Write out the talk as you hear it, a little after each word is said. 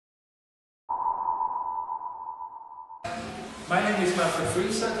My name is Martin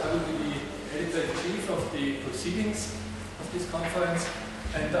Friesert. I will be the editor-in-chief of the proceedings of this conference,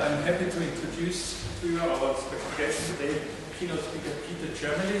 and I'm happy to introduce to you our special guest today, Keynote Speaker Peter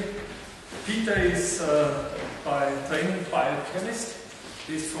Csermely. Peter is by training biochemist.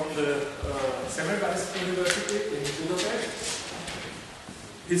 He's from the Semmelweis University in Budapest.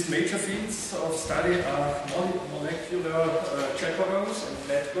 His major fields of study are molecular chaperones and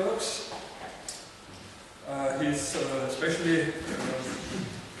networks. He's especially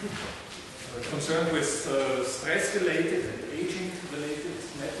concerned with stress-related and aging-related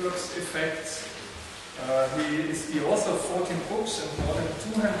networks effects. He is the author of 14 books and more than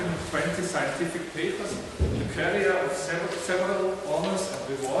 220 scientific papers, the carrier of several honors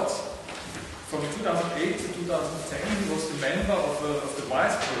and rewards. From 2008 to 2010, he was the member of the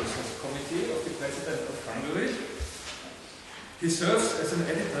Vice President's Committee of the President of Hungary. He serves as an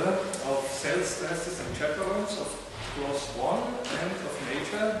editor of Cell Stresses and Chaperones of PLOS ONE and of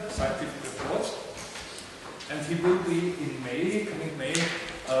Nature Scientific Reports. And he will be in May, coming May,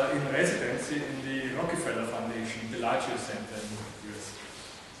 in residency in the Rockefeller Foundation, the largest center in the US.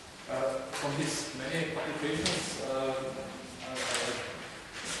 From his many publications,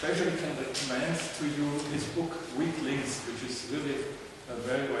 especially can recommend to you his book Weak Links, which is really a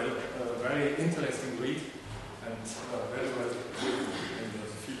very interesting read and very well written in the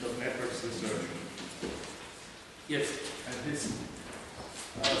field of networks research. Yes, and his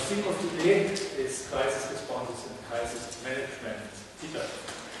theme of today is crisis responses and crisis management. Peter.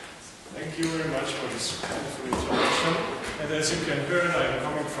 Thank you very much for this wonderful introduction. And as you can hear, I am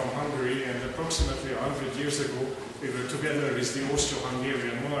coming from Hungary, and approximately 100 years ago we were together with the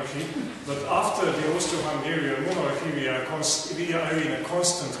Austro-Hungarian monarchy. But after the Austro-Hungarian monarchy, we are in a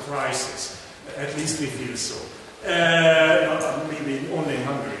constant crisis. At least we feel so. Maybe only in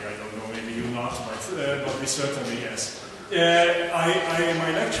Hungary, I don't know, maybe you not, but we certainly yes.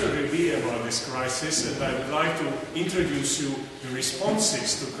 My lecture will be about this crisis, and I would like to introduce you the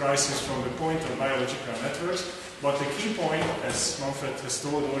responses to crisis from the point of biological networks. But the key point, as Manfred has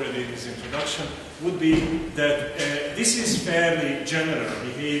told already in his introduction, would be that this is fairly general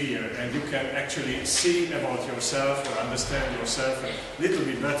behavior, and you can actually see about yourself or understand yourself a little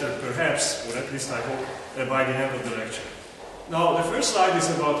bit better, perhaps, or at least I hope, by the end of the lecture. Now, the first slide is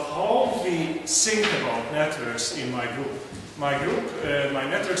about how we think about networks in my group. My group, my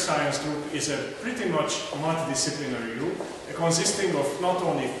network science group, is a pretty much multidisciplinary group, consisting of not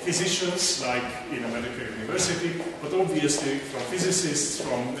only physicians, like in a medical university, but obviously from physicists,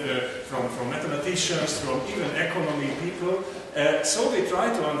 from mathematicians, from even economy people. So we try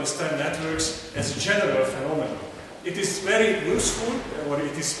to understand networks as a general phenomenon. It is very useful, or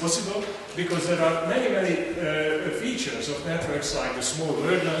it is possible, because there are many features of networks, like the small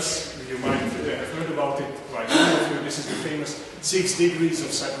worldness. You might have heard about it quite often. This is the famous 6 degrees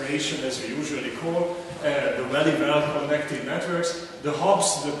of separation, as we usually call the very well-connected networks. The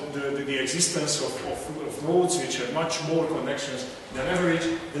hubs, the existence of nodes which have much more connections than average,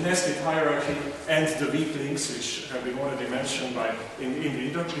 the nested hierarchy, and the weak links, which have been already mentioned in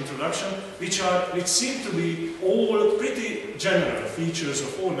the introduction, which seem to be all pretty general features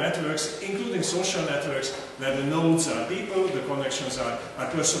of all networks, including social networks, where the nodes are people, the connections are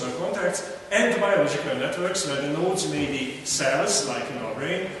personal contacts, and biological networks, where the nodes may be cells, like in our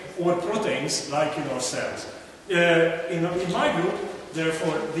brain, or proteins, like in our cells. In my group,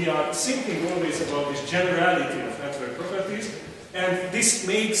 therefore, we are thinking always about this generality of network properties, and this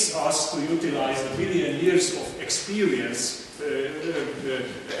makes us to utilize the billion years of experience,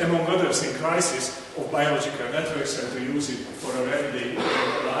 among others in crisis, of biological networks, and to use it for our everyday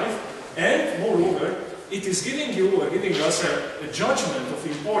life. And moreover, it is giving you or giving us a judgment of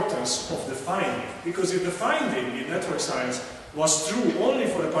importance of the finding. Because if the finding in network science was true only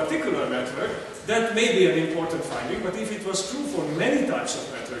for a particular network, that may be an important finding, but if it was true for many types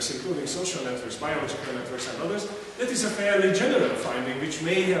of networks, including social networks, biological networks, and others, that is a fairly general finding, which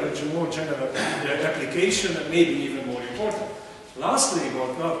may have a more general application and maybe even more important. Lastly,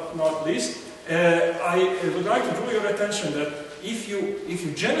 but not least, I would like to draw your attention that if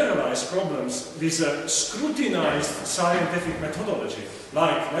you generalize problems with a scrutinized scientific methodology,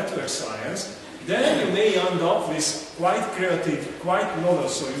 like network science, then you may end up with quite creative, quite novel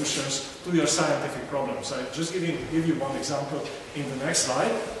solutions to your scientific problems. I just give you one example in the next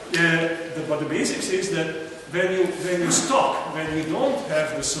slide. But the basics is that when you don't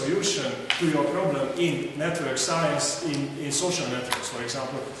have the solution to your problem in network science, in social networks, for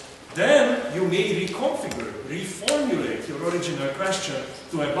example, then you may reconfigure, reformulate your original question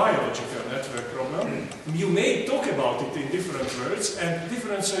to a biological network problem. You may talk about it in different words, and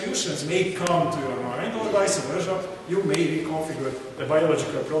different solutions may come to your mind, or vice versa, you may reconfigure a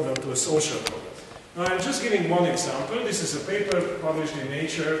biological problem to a social problem. Now, I'm just giving one example. This is a paper published in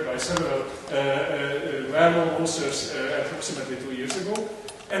Nature by several well-known authors approximately 2 years ago.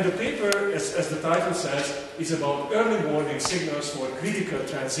 And the paper, as the title says, is about early warning signals for critical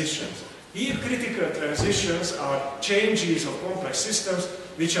transitions. Here, critical transitions are changes of complex systems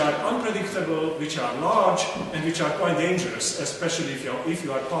which are unpredictable, which are large, and which are quite dangerous, especially if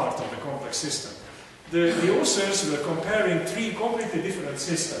you are part of the complex system. The authors were comparing 3 completely different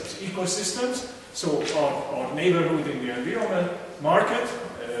systems: ecosystems, so our neighborhood in the environment, market,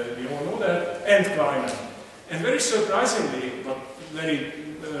 we all know that, and climate. And very surprisingly, but very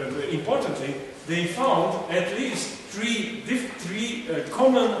importantly, they found at least three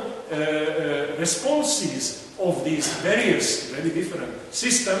common responses of these various, very different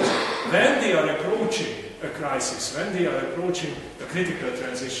systems when they are approaching a crisis, when they are approaching a critical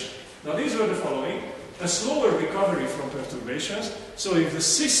transition. Now, these were the following: a slower recovery from perturbations. So if the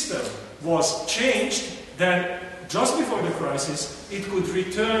system was changed, then just before the crisis, it could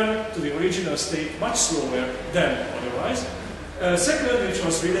return to the original state much slower than otherwise. Second, which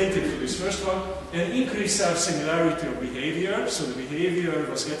was related to this first one, an increased self-similarity of behavior. So the behavior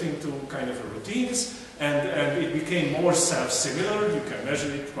was getting to kind of routines, and it became more self-similar. You can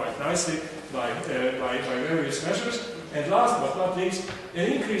measure it quite nicely by various measures. And last but not least,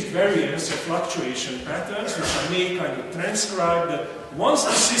 an increased variance of fluctuation patterns, which I may kind of transcribe that once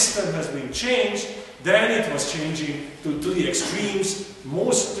the system has been changed, then it was changing to the extremes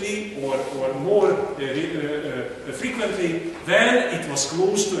mostly or more frequently, then it was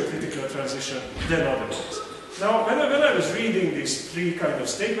close to a critical transition than otherwise. Now, when I was reading these 3 kind of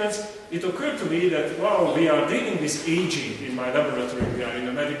statements, it occurred to me that, wow, we are dealing with aging in my laboratory. We are in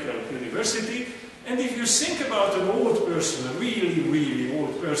a medical university. And if you think about an old person, a really, really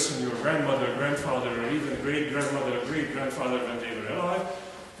old person, your grandmother, grandfather, or even great-grandmother, great-grandfather when they were alive,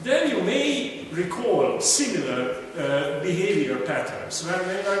 then you may recall similar behavior patterns. When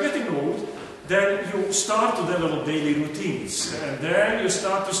you are getting old, then you start to develop daily routines, and then you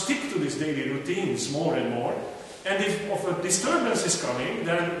start to stick to these daily routines more and more. And if a disturbance is coming,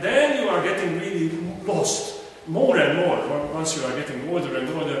 then you are getting really lost more and more once you are getting older and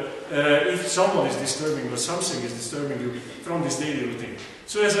older. If someone is disturbing or something is disturbing you from this daily routine.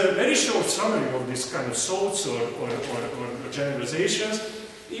 So as a very short summary of this kind of thoughts or generalizations,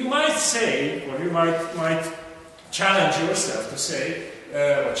 you might say, or you might challenge yourself to say,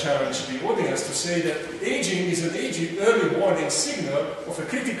 or challenge the audience to say that aging is an early warning signal of a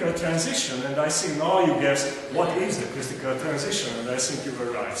critical transition. And I think now you guess what is the critical transition, and I think you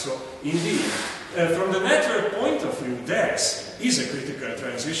were right. So indeed, from the network point of view, death is a critical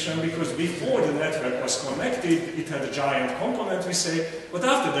transition, because before the network was connected, it had a giant component, we say, but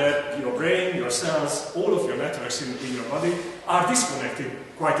after that, your brain, your cells, all of your networks in your body are disconnected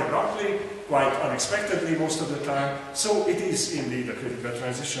quite abruptly, quite unexpectedly most of the time. So it is indeed a critical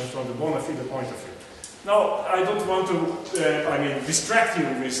transition from the bona fide point of view. Now, I don't want to distract you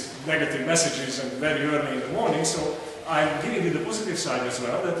with negative messages and very early in the morning, so I'm giving you the positive side as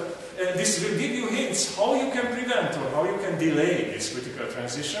well, that this will give you hints how you can prevent or how you can delay these critical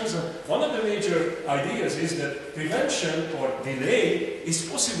transitions. And one of the major ideas is that prevention or delay is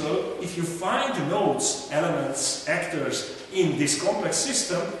possible if you find nodes, elements, actors in this complex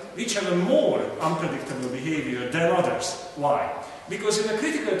system which have a more unpredictable behavior than others. Why? Because in a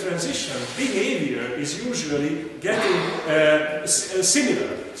critical transition, behavior is usually getting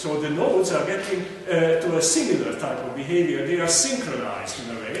similar. So the nodes are getting to a similar type of behavior. They are synchronized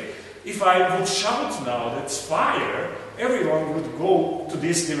in a way. If I would shout now, that's fire, everyone would go to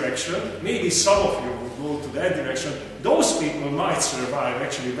this direction. Maybe some of you would go to that direction. Those people might survive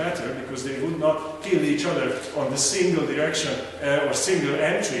actually better, because they would not kill each other on the single direction or single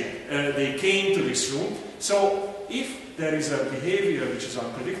entry they came to this room. So if there is a behavior which is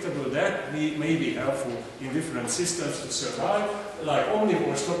unpredictable, that may be helpful in different systems to survive, like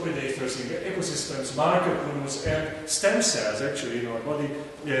omnivores, top predators in ecosystems, marker glues, and stem cells actually in our body.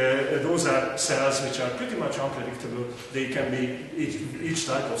 Those are cells which are pretty much unpredictable. They can be each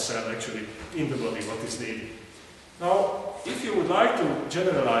type of cell actually in the body, what is needed. Now, if you would like to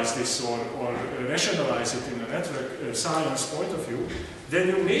generalize this or rationalize it in a network science point of view, then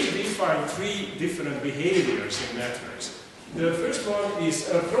you may define 3 different behaviors in networks. The first one is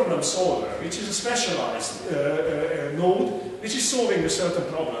a problem solver, which is a specialized node which is solving a certain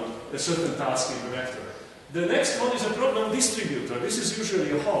problem, a certain task in the network. The next one is a problem distributor. This is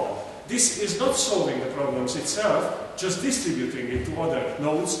usually a hub. this is not solving the problems itself, just distributing it to other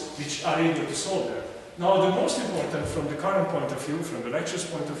nodes which are able to solve them. Now, the most important from the current point of view, from the lecture's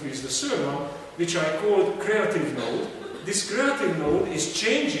point of view, is the third one, which I call creative node. This creative node is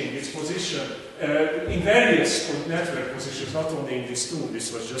changing its position in various network positions, not only in this two.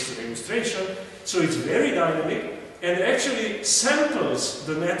 This was just an illustration. So it's very dynamic and actually samples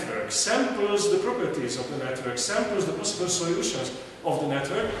the network, samples the properties of the network, samples the possible solutions of the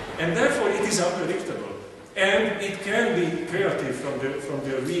network, and therefore it is unpredictable. And it can be creative from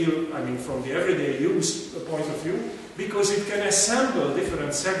the real, I mean, from the everyday use point of view, because it can assemble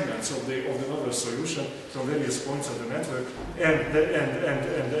different segments of the novel solution from various points of the network, and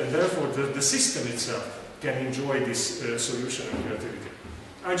therefore the system itself can enjoy this solution and creativity.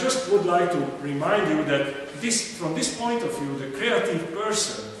 I just would like to remind you that from this point of view, the creative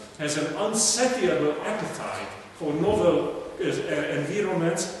person has an unsatiable appetite for novel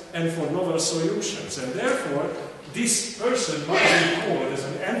environments and for novel solutions, and therefore this person might be called as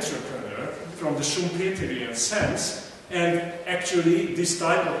an entrepreneur from the Schumpeterian sense, and actually this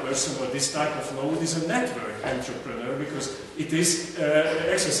type of person or this type of node is a network entrepreneur because it is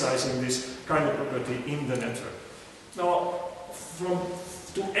exercising this kind of property in the network. Now,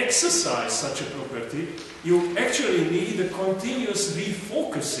 to exercise such a property, you actually need a continuous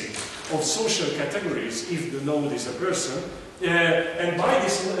refocusing of social categories if the node is a person. And by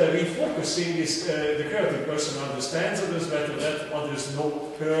this refocusing, the creative person understands others better, let others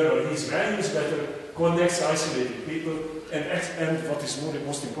know her or his values better, connects isolated people, and what is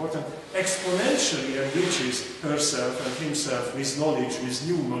most important, exponentially enriches herself and himself with knowledge, with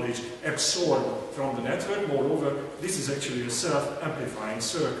new knowledge absorbed from the network. Moreover, this is actually a self-amplifying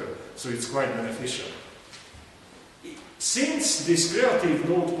circle, so it's quite beneficial. Since this creative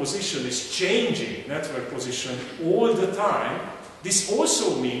node position is changing network position all the time, this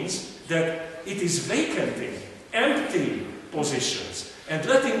also means that it is vacating empty positions and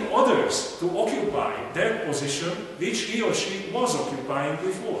letting others to occupy that position which he or she was occupying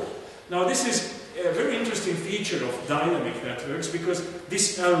before. Now, this is a very interesting feature of dynamic networks because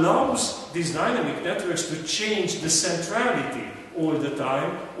this allows these dynamic networks to change the centrality all the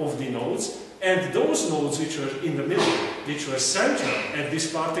time of the nodes, and those nodes which were in the middle, which were central at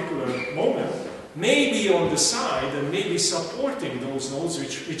this particular moment, may be on the side and may be supporting those nodes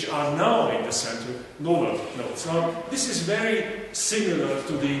which are now in the center, novel nodes. Now, this is very similar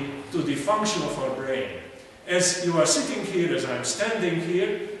to the function of our brain. As you are sitting here, as I'm standing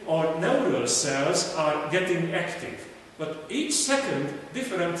here, our neural cells are getting active. But each second,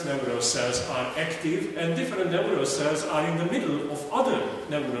 different neural cells are active, and different neural cells are in the middle of other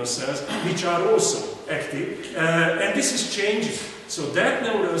neural cells, which are also active, and this is changing. So that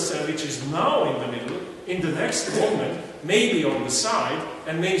neural cell which is now in the middle, in the next moment, may be on the side,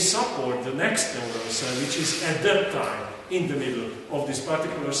 and may support the next neural cell, which is at that time in the middle of this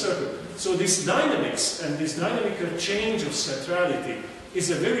particular circle. So this dynamics and this dynamical change of centrality is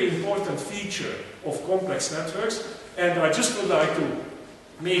a very important feature of complex networks. And I just would like to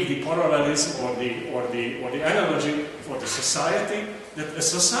make the parallelism or the analogy for the society, that a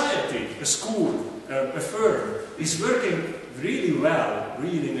society, a school, a firm is working really well,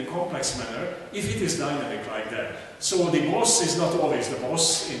 really in a complex manner, if it is dynamic like that. So the boss is not always the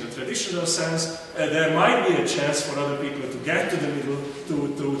boss in the traditional sense. There might be a chance for other people to get to the middle, to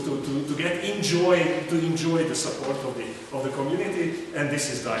enjoy the support of the community, and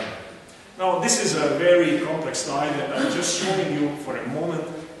this is dynamic. Now, this is a very complex slide, and I'm just showing you for a moment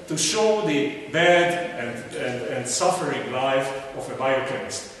to show the bad and suffering life of a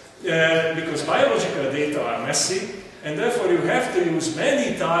biochemist. Because biological data are messy, and therefore you have to use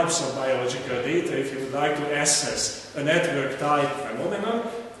many types of biological data if you would like to assess a network type phenomenon,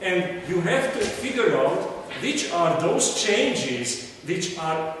 and you have to figure out which are those changes which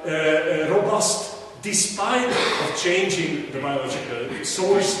are robust despite of changing the biological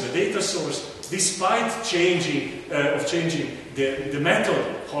source, the data source, despite changing the method,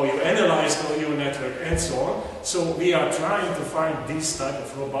 how you analyze your network, and so on. So we are trying to find these type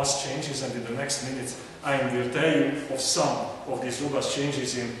of robust changes, and in the next minutes I will tell you of some of these robust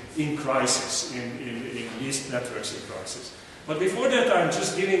changes in crisis, in these networks in crisis. But before that, I'm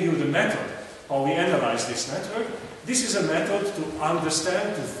just giving you the method, how we analyze this network. This is a method to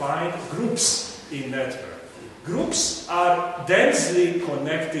understand, to find groups in network. Groups are densely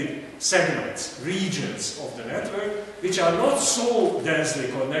connected segments, regions of the network, which are not so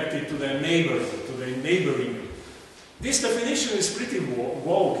densely connected to their neighborhood, to their neighboring group. This definition is pretty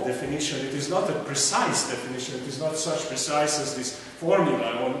vague definition. It is not a precise definition. It is not such precise as this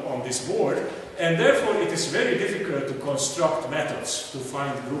formula on this board. And therefore, it is very difficult to construct methods to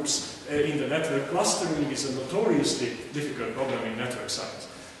find groups in the network. Clustering is a notoriously difficult problem in network science.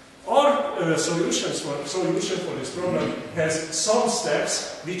 Our solution for this problem has some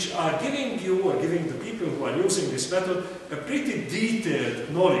steps which are giving you or giving the people who are using this method a pretty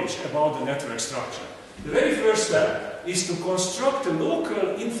detailed knowledge about the network structure. The very first step is to construct a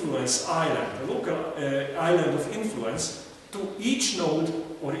local influence island, a local island of influence to each node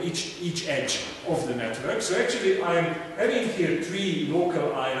or each edge of the network. So actually I'm having here 3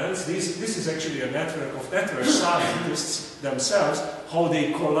 local islands. This is actually a network of network scientists themselves, how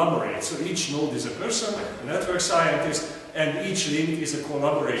they collaborate. So each node is a person, a network scientist, and each link is a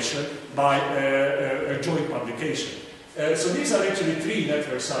collaboration by a joint publication. So these are actually 3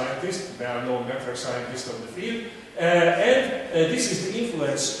 network scientists. There are no network scientists on the field. This is the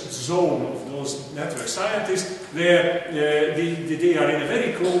influence zone of those network scientists where they are in a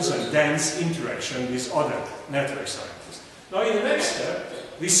very close and dense interaction with other network scientists. Now in the next step,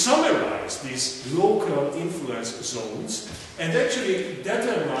 we summarize these local influence zones and actually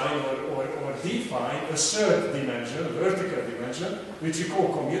determine or define a third dimension, a vertical dimension, which we call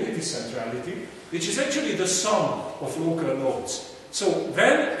community centrality, which is actually the sum of local nodes. So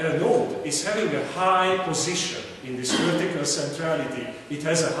when a node is having a high position in this vertical centrality, it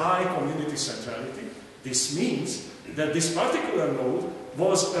has a high community centrality. This means that this particular node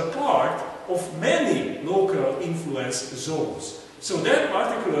was a part of many local influence zones. So that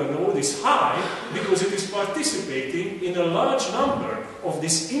particular node is high because it is participating in a large number of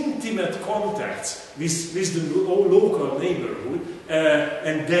these intimate contacts with the local neighborhood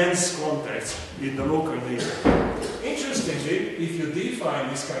and dense contacts with the local neighborhood. Interestingly, if you define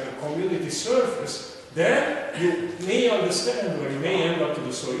this kind of community surface, then you may understand or you may end up to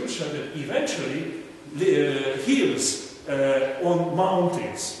the solution that eventually hills on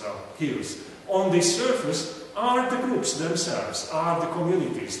mountains, hills on this surface are the groups themselves, are the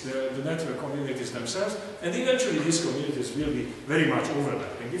communities, the network communities themselves, and eventually these communities will be very much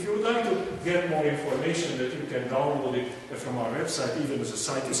overlapping. If you would like to get more information, that you can download it from our website, even as a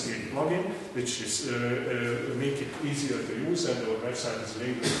Cytoscape plugin, which is make it easier to use, and our website is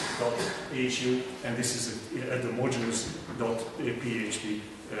language.hu, and this is at the modules.php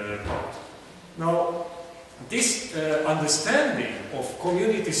part. Now, this understanding of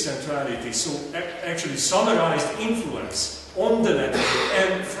community centrality, so actually summarized influence on the network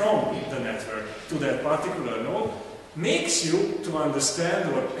and from the network to that particular node, makes you to understand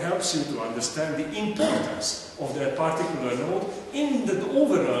or helps you to understand the importance of that particular node in the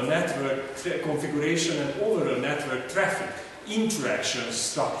overall network configuration and overall network traffic interaction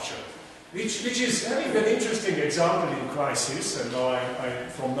structure. Which is having an interesting example in crisis, and now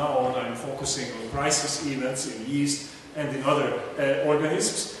from now on I'm focusing on crisis events in yeast and in other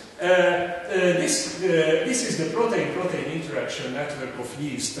organisms. This is the protein-protein interaction network of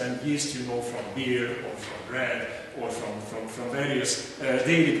yeast, and yeast you know from beer or from bread or from various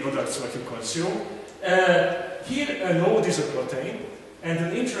daily products what you consume. Here a node is a protein, and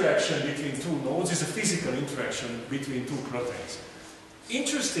an interaction between 2 nodes is a physical interaction between 2 proteins.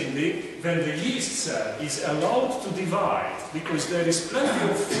 Interestingly, when the yeast cell is allowed to divide, because there is plenty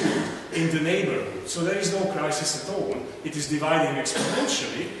of food in the neighborhood, so there is no crisis at all, it is dividing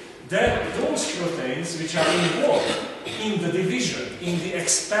exponentially, then those proteins which are involved in the division, in the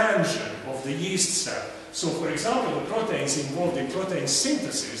expansion of the yeast cell, so for example the proteins involved in protein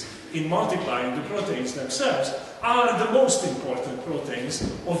synthesis, in multiplying the proteins themselves, are the most important proteins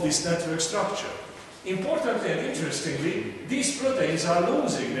of this network structure. Importantly and interestingly, these proteins are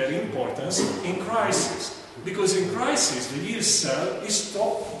losing their importance in crisis. Because in crisis, the yeast cell is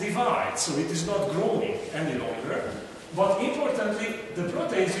stopped divide, so it is not growing any longer. But importantly, the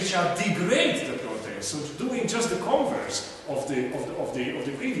proteins which are degrade the proteins, so doing just the converse of the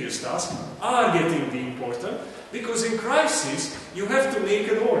previous task, are getting the important. Because in crisis, you have to make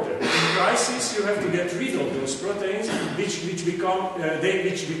an order. In crisis, you have to get rid of those proteins which become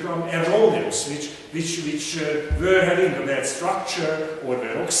erroneous, which were having a bad structure, or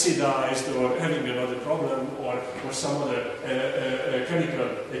were oxidized, or having another problem, or some other chemical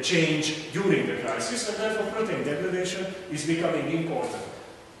change during the crisis, and therefore protein degradation is becoming important.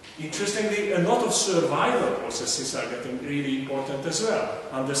 Interestingly, a lot of survival processes are getting really important as well,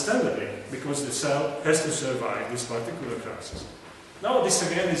 understandably, because the cell has to survive this particular crisis. Now, this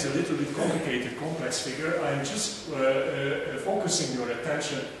again is a little bit complicated, complex figure. I'm just focusing your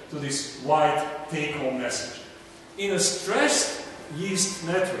attention to this wide take-home message. In a stressed yeast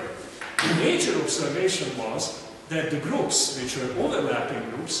network, the major observation was that the groups, which were overlapping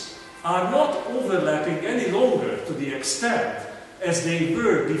groups, are not overlapping any longer to the extent as they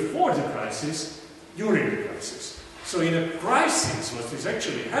were before the crisis, during the crisis. So in a crisis, what is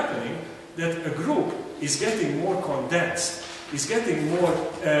actually happening, that a group is getting more condensed, is getting more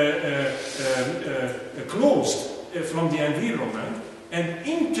closed from the environment, and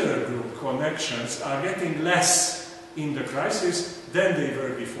intergroup connections are getting less in the crisis than they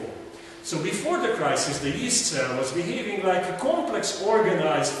were before. So before the crisis, the yeast cell was behaving like a complex,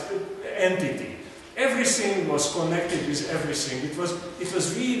 organized entity. Everything was connected with everything. It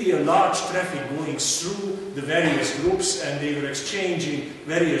was really a large traffic going through the various groups, and they were exchanging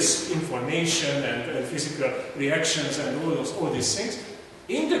various information and physical reactions and all these things.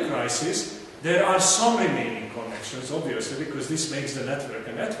 In the crisis, there are some remaining connections, obviously, because this makes the network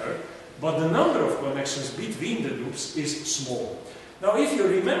a network, but the number of connections between the groups is small. Now, if you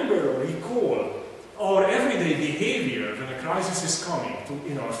remember or recall our everyday behavior when a crisis is coming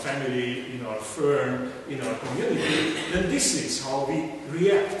in our family, in our firm, in our community, then this is how we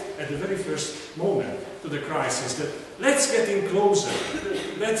react at the very first moment to the crisis. That let's get in closer,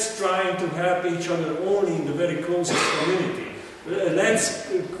 let's try to help each other only in the very closest community. Let's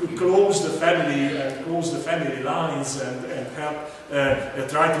close the family and close the family lines and help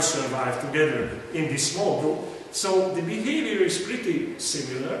try to survive together in this small group. So the behavior is pretty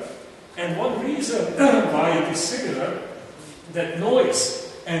similar, and one reason why it is similar, that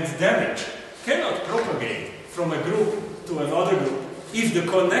noise and damage cannot propagate from a group to another group if the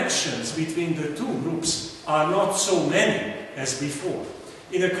connections between the two groups are not so many as before.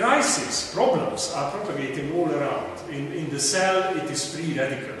 In a crisis, problems are propagating all around. In the cell, it is free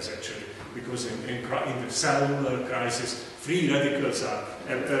radicals actually, because in the cellular crisis, free radicals are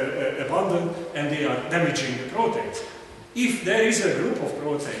abundant and they are damaging the proteins. If there is a group of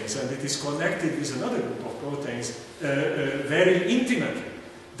proteins and it is connected with another group of proteins very intimately,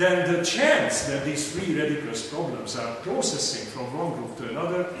 then the chance that these free radicals problems are processing from one group to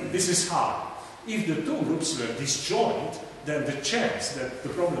another, this is high. If the two groups were disjoint, then the chance that the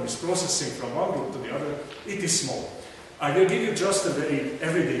problem is processing from one group to the other, it is small. I will give you just a very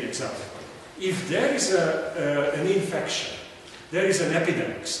everyday example. If there is an infection, there is an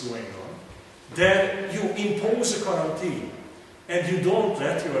epidemic going on, then you impose a quarantine and you don't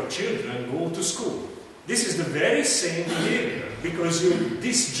let your children go to school. This is the very same behavior, because you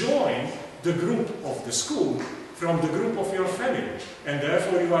disjoin the group of the school from the group of your family, and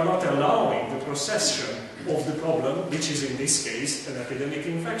therefore you are not allowing the procession of the problem, which is in this case an epidemic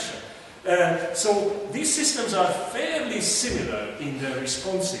infection. So these systems are fairly similar in their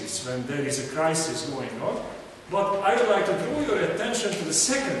responses when there is a crisis going on, but I would like to draw your attention to the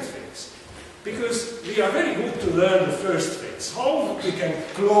second phase, because we are very good to learn the first phase, how we can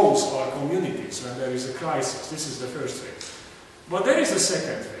close our communities when there is a crisis. This is the first phase. But there is a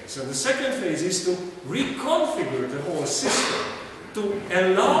second phase, and the second phase is to reconfigure the whole system, to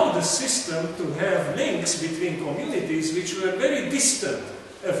allow the system to have links between communities which were very distant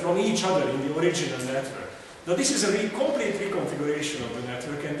from each other in the original network. Now this is a complete reconfiguration of the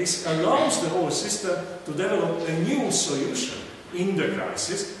network, and this allows the whole system to develop a new solution in the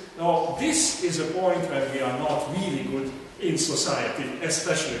crisis. Now this is a point where we are not really good in society,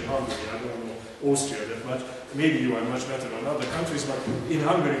 especially in Hungary. I don't know Austria that much. Maybe you are much better than other countries, but in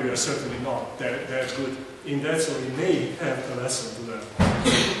Hungary we are certainly not that good in that, so we may have a lesson to learn.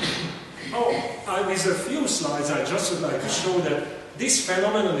 With a few slides I just would like to show that this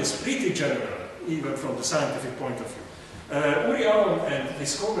phenomenon is pretty general, even from the scientific point of view. Uri Allen and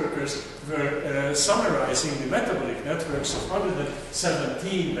his co-workers were summarizing the metabolic networks of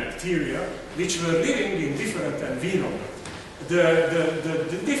 117 bacteria which were living in different environments.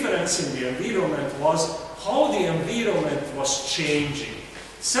 The difference in the environment was how the environment was changing.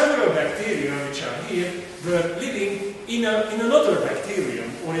 Several bacteria which are here were living in another bacterium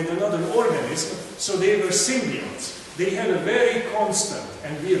or in another organism, so they were symbionts. They had a very constant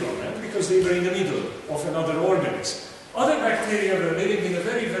environment because they were in the middle of another organism. Other bacteria were living in a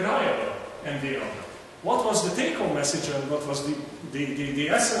very variable environment. What was the take-home message and what was the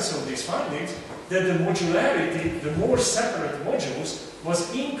essence of these findings? That the modularity, the more separate modules,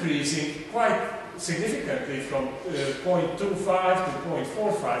 was increasing quite significantly from 0.25 to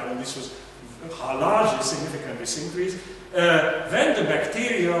 0.45, and this was largely significant, this increase, when the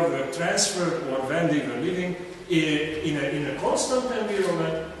bacteria were transferred or when they were living in a constant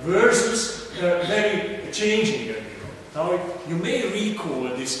environment versus a very changing environment. Now, you may recall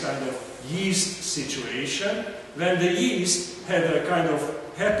this kind of yeast situation when the yeast had a kind of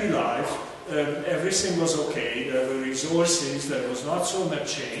happy life, everything was okay, there were resources, there was not so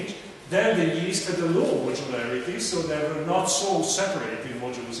much change. Then the yeast had a low modularity, so there were not so separated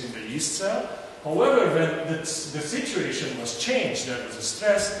modules in the yeast cell. However, when the situation was changed, there was a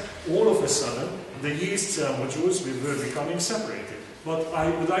stress, all of a sudden the yeast cell modules were becoming separated. But I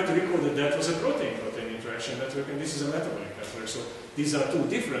would like to recall that that was a protein-protein interaction network, and this is a metabolic network. So these are two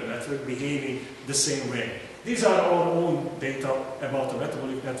different networks behaving the same way. These are our own data about the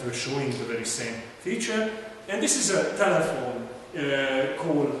metabolic network showing the very same feature. And this is a telephone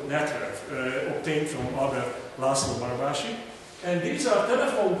call network obtained from other László Barabási. And these are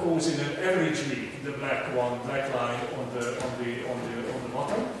telephone calls in an average week, the black line on the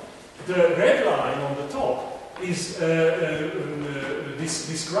bottom. The red line on the top is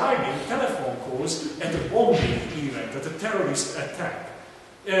describing telephone calls at a bombing event, at a terrorist attack.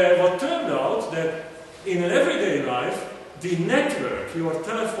 What turned out that in an everyday life, the network, your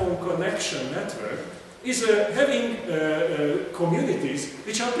telephone connection network, is having communities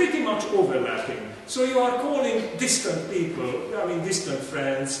which are pretty much overlapping. So you are calling distant people, I mean distant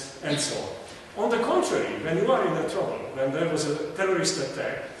friends, and so on. On the contrary, when you are in a trouble, when there was a terrorist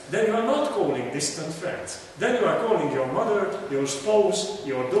attack, then you are not calling distant friends. Then you are calling your mother, your spouse,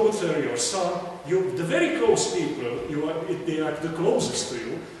 your daughter, your son, the very close people, they are the closest to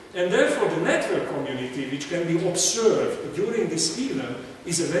you. And therefore the network community, which can be observed during this event,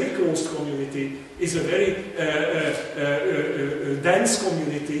 is a very closed community, is a very dense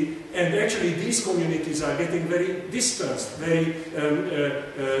community, and actually these communities are getting very distanced, very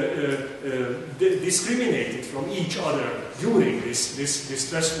discriminated from each other during this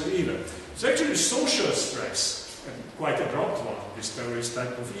stressful event. So actually social stress, and quite abrupt one, this terrorist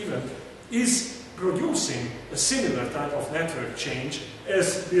type of event, is producing a similar type of network change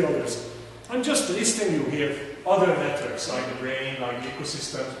as the others. I'm just listing you here other networks like the brain, like the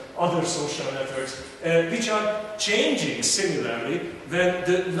ecosystem, other social networks, which are changing similarly when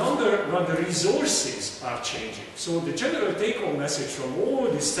the resources are changing. So the general take-home message from all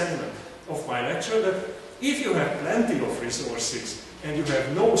this segment of my lecture that if you have plenty of resources and you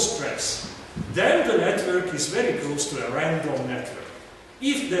have no stress, then the network is very close to a random network.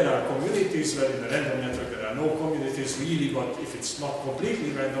 If there are communities, well, in the random network there are no communities really, but if it's not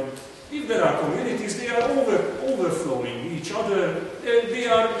completely random, if there are communities, they are overflowing each other, they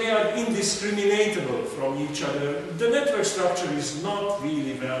are indiscriminatable from each other. The network structure is not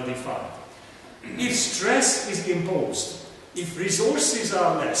really well defined. If stress is imposed, if resources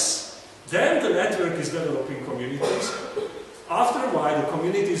are less, then the network is developing communities. After a while, the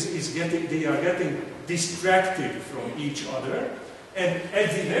communities they are getting distracted from each other. And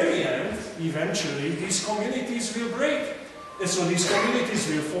at the very end, eventually, these communities will break. And so these communities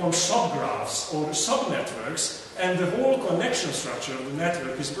will form subgraphs or subnetworks, and the whole connection structure of the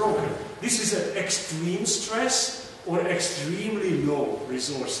network is broken. This is an extreme stress or extremely low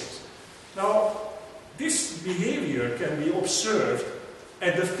resources. Now, this behavior can be observed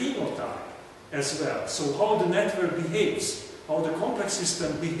at the phenotype as well. So how the network behaves, how the complex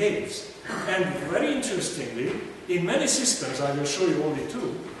system behaves. And very interestingly, in many systems, I will show you only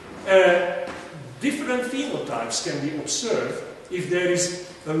two, different phenotypes can be observed if there is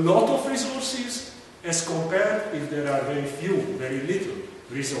a lot of resources as compared if there are very few, very little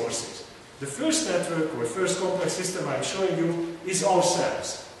resources. The first network or first complex system I'm showing you is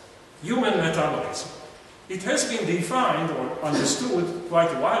ourselves, human metabolism. It has been defined or understood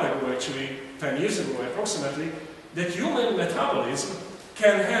quite a while ago, actually 10 years ago approximately, that human metabolism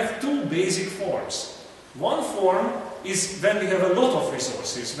can have two basic forms. One form is when we have a lot of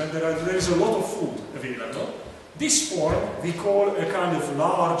resources, when there is a lot of food available. This form we call a kind of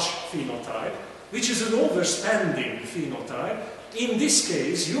large phenotype, which is an overspending phenotype. In this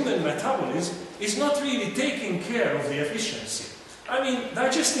case, human metabolism is not really taking care of the efficiency. I mean,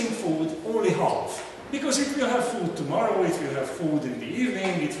 digesting food only half. Because it will have food tomorrow, it will have food in the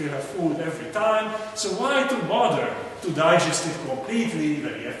evening, it will have food every time. So why to bother to digest it completely,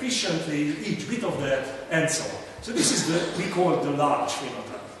 very efficiently, each bit of that, and so on. So this is we call it the large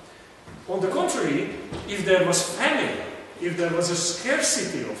phenotype. On the contrary, if there was famine, if there was a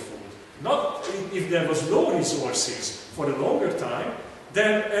scarcity of food, not if there was low resources for a longer time,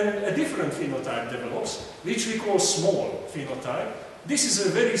 then a different phenotype develops, which we call small phenotype. This is a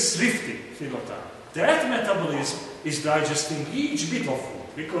very thrifty phenotype. That metabolism is digesting each bit of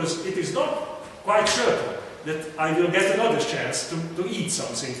food, because it is not quite certain that I will get another chance to eat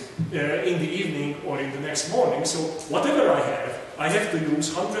something in the evening or in the next morning. So whatever I have to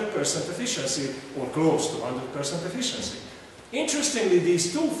use 100% efficiency or close to 100% efficiency. Interestingly,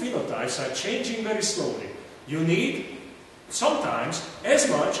 these two phenotypes are changing very slowly. You need sometimes as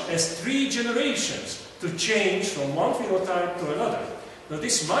much as 3 generations to change from one phenotype to another. Now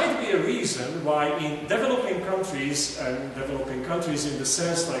this might be a reason why in developing countries, and developing countries in the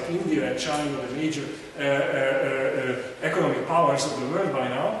sense like India and China, the major economic powers of the world by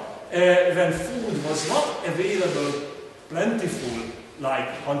now, when food was not available plentiful like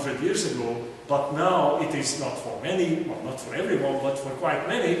 100 years ago, but now it is not for many, well, not for everyone, but for quite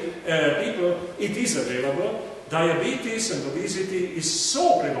many people, it is available. Diabetes and obesity is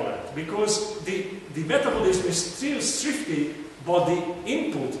so prevalent because the metabolism is still thrifty, but the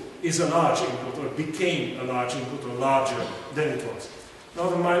input is a large input, or became a large input, or larger than it was.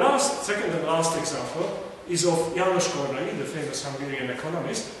 Now, my second and last example is of János Kornai, the famous Hungarian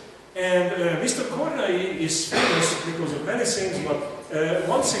economist. And Mr. Kornai is famous because of many things, but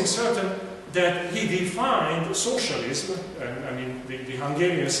one thing certain, that he defined socialism, I mean the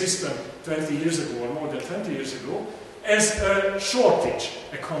Hungarian system 20 years ago, or more than 20 years ago, as a shortage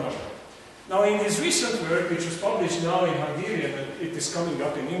economy. Now in his recent work, which was published now in Hungarian, and it is coming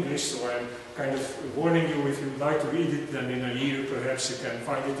up in English, so I'm kind of warning you, if you'd like to read it, then in a year perhaps you can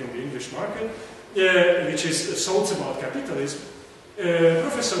find it in the English market, which is Thoughts About Capitalism.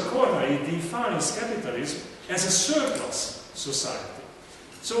 Professor Kornai defines capitalism as a surplus society.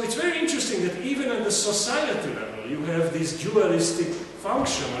 So it's very interesting that even at the society level you have this dualistic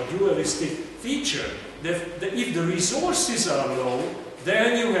function or dualistic feature, that if the resources are low,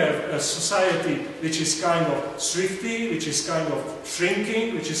 then you have a society which is kind of thrifty, which is kind of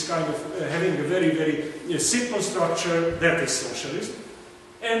shrinking, which is kind of having a very, very simple structure. That is socialism.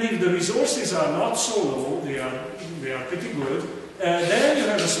 And if the resources are not so low, they are pretty good, then you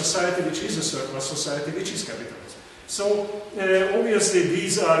have a society which is a surplus society, which is capitalism. So obviously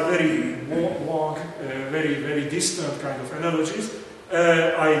these are very vague, very distant kind of analogies.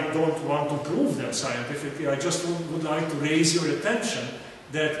 I don't want to prove them scientifically, I just would like to raise your attention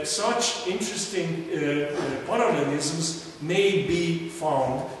that such interesting parallelisms may be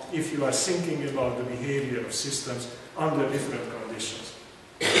found if you are thinking about the behavior of systems under different conditions.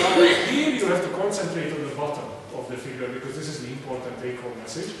 Now here you have to concentrate on the bottom of the figure because this is the important take-home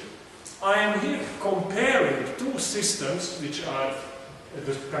message. I am here comparing two systems which are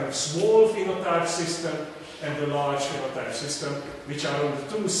the kind of small phenotype system and the large phenotype system, which are on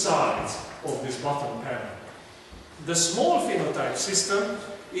the two sides of this bottom panel. The small phenotype system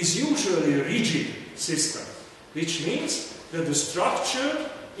is usually a rigid system, which means that the structure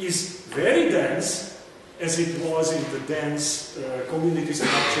is very dense, as it was in the dense community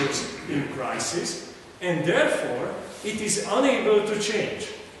structures in crisis, and therefore it is unable to change.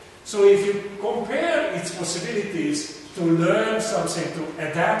 So if you compare its possibilities to learn something, to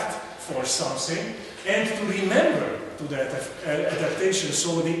adapt for something, and to remember to that adaptation,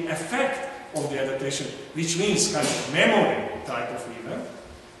 so the effect of the adaptation, which means kind of memory type of event,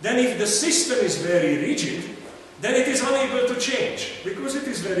 then if the system is very rigid, then it is unable to change, because it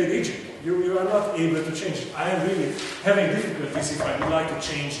is very rigid. You are not able to change it. I am really having difficulties if I would like to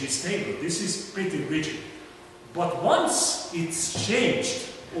change this table. This is pretty rigid. But once it's changed,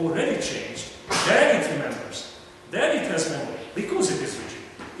 already changed, then it remembers. Then it has memory, because it is rigid.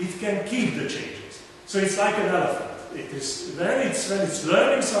 It can keep the changes. So it's like an elephant. It is, when it's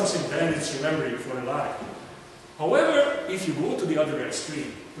learning something, then it's remembering for a life. However, if you go to the other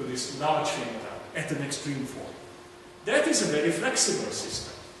extreme, to this large phenotype, at an extreme form, that is a very flexible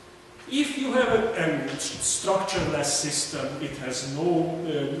system. If you have a structureless system, it has no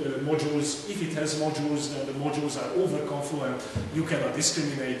modules. If it has modules, then the modules are overconfluent, you cannot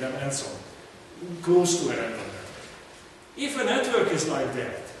discriminate them, and so on. Close to a random network. If a network is like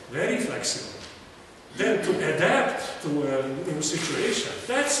that, very flexible, then to adapt to a new situation,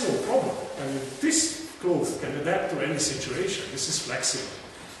 that's no problem. I mean, this cloth can adapt to any situation. This is flexible.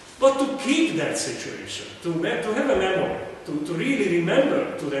 But to keep that situation, to have a memory, to really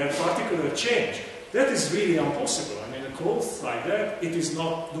remember to that particular change, that is really impossible. I mean, a cloth like that, it is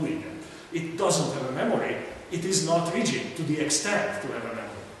not doing it. It doesn't have a memory. It is not rigid to the extent to have a memory.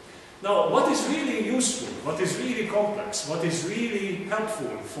 Now, what is really useful, what is really complex, what is really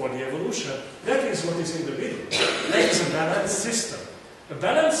helpful for the evolution, that is what is in the middle. That is a balanced system. A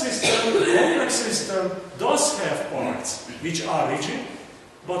balanced system, a complex system, does have parts which are rigid,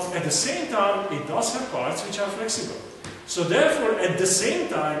 but at the same time, it does have parts which are flexible. So therefore, at the same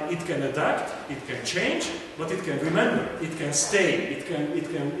time, it can adapt, it can change, but it can remember, it can stay, it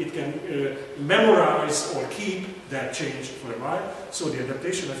can memorize or keep that change for a while. So the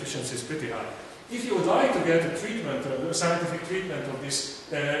adaptation efficiency is pretty high. If you would like to get a treatment, a scientific treatment of this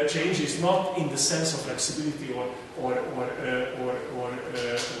changes, not in the sense of flexibility or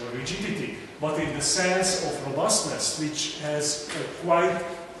rigidity, but in the sense of robustness, which has quite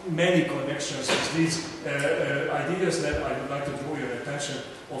many connections with these ideas that I would like to draw your attention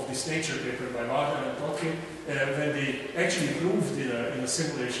of this Nature paper by Wagner and Totkin, when they actually proved in a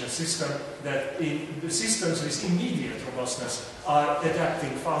simulation system that the systems with immediate robustness are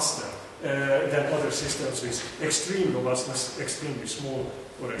adapting faster than other systems with extreme robustness, extremely small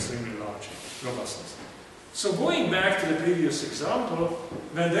or extremely large robustness. So going back to the previous example,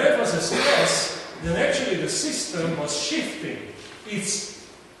 when there was a stress, then actually the system was shifting its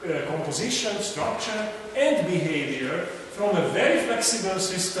composition, structure, and behavior from a very flexible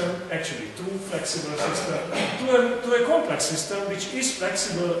system, actually too flexible system, to a complex system which is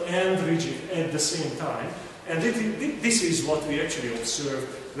flexible and rigid at the same time. And this is what we actually observed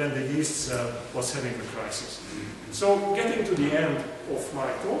when the yeast cell was having the crisis. So getting to the end of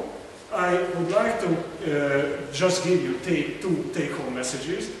my talk, I would like to just give you two take-home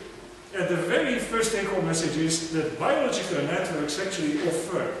messages. And the very first take-home message is that biological networks actually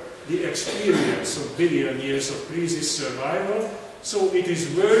offer the experience of billion years of crisis survival, so it is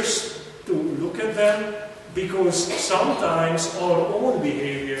worth to look at them, because sometimes our own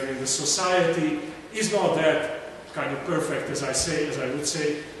behavior in the society is not that kind of perfect, as I would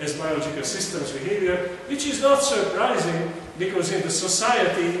say, as biological systems behavior, which is not surprising, because in the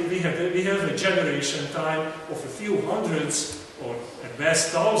society we have a generation time of a few hundreds, or at best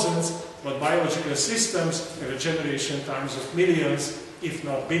thousands, but biological systems have a generation times of millions, if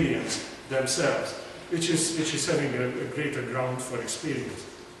not billions themselves, which is having a greater ground for experience.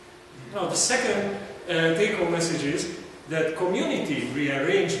 Now, the second take-home message is that community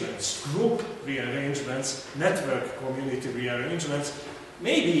rearrangements, group rearrangements, network community rearrangements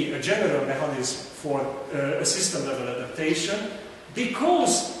may be a general mechanism for a system-level adaptation,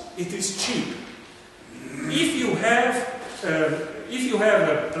 because it is cheap. If you have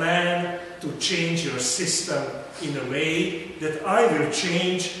a plan to change your system in a way that I will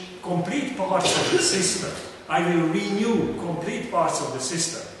change complete parts of the system, I will renew complete parts of the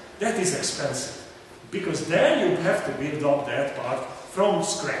system, that is expensive. Because then you have to build up that part from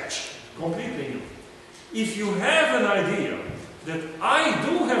scratch, completely new. If you have an idea that I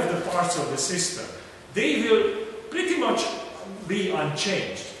do have the parts of the system, they will pretty much be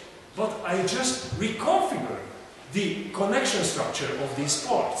unchanged, but I just reconfigure the connection structure of these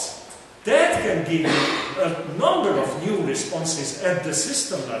parts. That can give you a number of new responses at the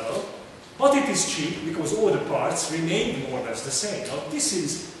system level, but it is cheap because all the parts remain more or less the same. Now, this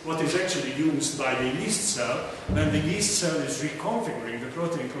is what is actually used by the yeast cell when the yeast cell is reconfiguring the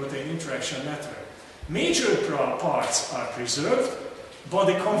protein-protein interaction network. Major parts are preserved, but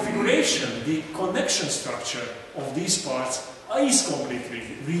the configuration, the connection structure of these parts is completely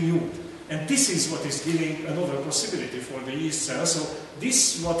renewed. And this is what is giving another possibility for the yeast cell. So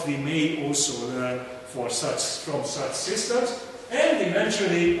this is what we may also learn from such systems. And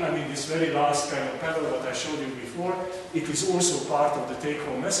eventually, I mean, this very last kind of panel that I showed you before, it is also part of the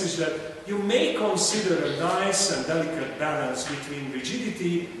take-home message that you may consider a nice and delicate balance between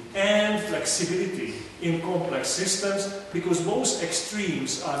rigidity and flexibility in complex systems, because most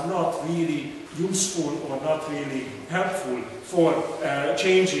extremes are not really useful or not really helpful for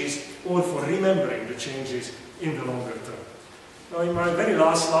changes or for remembering the changes in the longer term. Now, in my very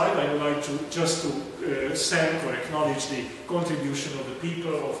last slide, I would like to just thank or acknowledge the contribution of the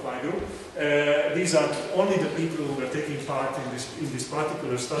people of my group. These are only the people who were taking part in this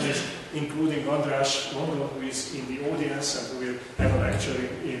particular studies, including András London, who is in the audience and who will have a lecture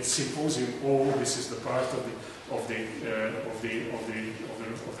in Symposium O. This is the part of the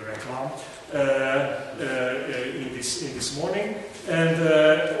reclam in this morning. And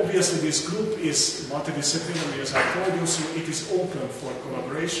obviously this group is multidisciplinary, as I told you, so it is open for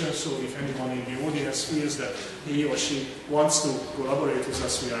collaboration. So if anyone in the audience feels that he or she wants to collaborate with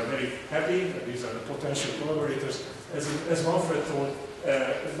us, we are very happy. These are the potential collaborators. As Manfred told,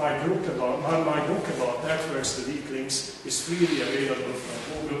 my book about networks, the weak links, is freely available from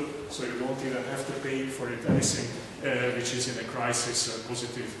Google, so you don't even have to pay for it anything which is in a crisis, a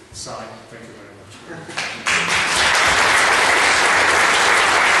positive sign. Thank you very much.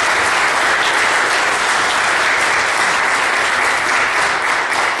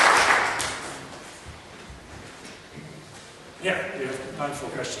 Yeah, we have time for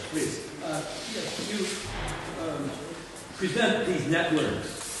questions, please. Yes, you present these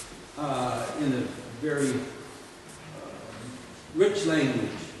networks in a very rich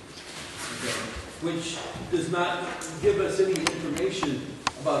language, okay, which does not give us any information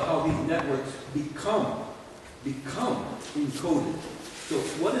about how these networks become encoded. So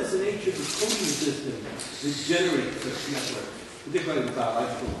what is the nature of the coding system that generates such networks, particularly the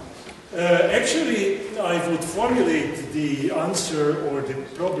biological ones? Actually, I would formulate the answer or the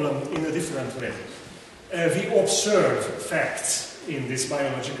problem in a different way. We observe facts in this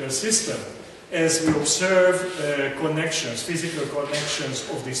biological system as we observe connections, physical connections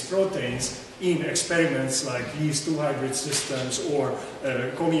of these proteins in experiments like yeast two-hybrid systems or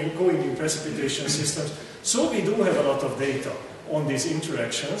co-immune precipitation systems. So we do have a lot of data on these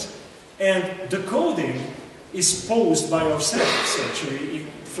interactions, and the coding is posed by ourselves, actually,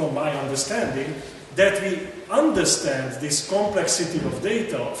 from my understanding, that we understand this complexity of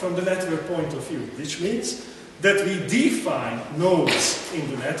data from the network point of view, which means that we define nodes in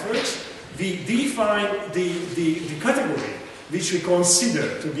the networks, we define the category which we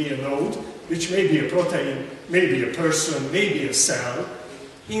consider to be a node, which may be a protein, maybe a person, maybe a cell.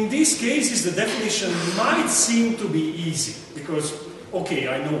 In these cases, the definition might seem to be easy, because, okay,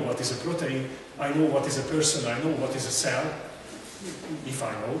 I know what is a protein, I know what is a person, I know what is a cell, if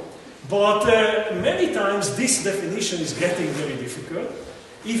I know. But many times this definition is getting very difficult.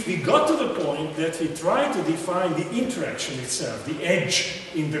 If we got to the point that we try to define the interaction itself, the edge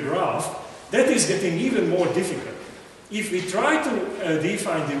in the graph, that is getting even more difficult. If we try to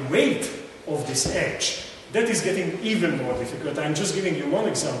define the weight of this edge, that is getting even more difficult. I'm just giving you one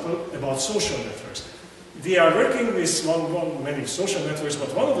example about social networks. We are working with many social networks,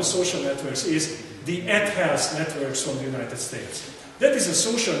 but one of the social networks is the @Health networks from the United States. That is a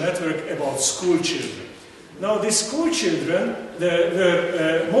social network about school children. Now, these school children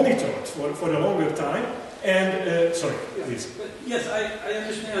were monitored for a longer time, and sorry, please. Yes, I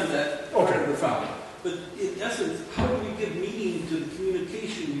understand that part of the problem. But in essence, how do we give meaning to the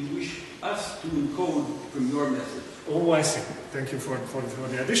communication you wish us to encode from your message? Oh, I see. Thank you for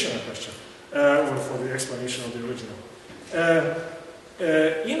the additional question, or for the explanation of the original.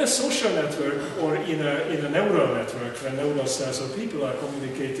 In a social network or in a neural network, where neural cells or people are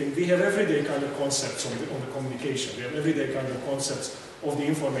communicating, we have everyday kind of concepts on the communication. We have everyday kind of concepts of the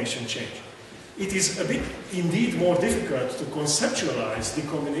information change. It is a bit, indeed, more difficult to conceptualize the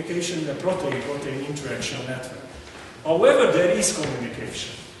communication in a protein-protein interaction network. However, there is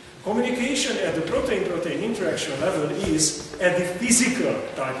communication. Communication at the protein-protein interaction level is at the physical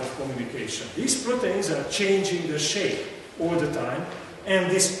type of communication. These proteins are changing their shape all the time, and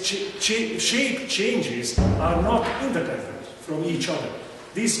these shape changes are not independent from each other.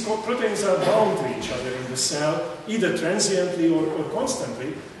 These proteins are bound to each other in the cell, either transiently or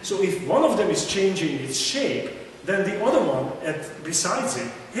constantly. So if one of them is changing its shape, then the other one besides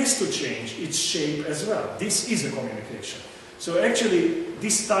it has to change its shape as well. This is a communication. So actually,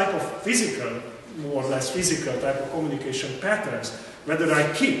 this type of physical, more or less physical type of communication patterns, whether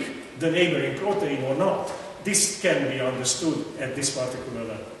I kick the neighboring protein or not, this can be understood at this particular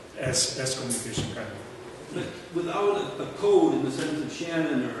level as communication kind of. But without a code in the sense of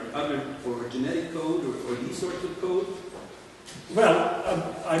Shannon or genetic code or these sorts of code? Well,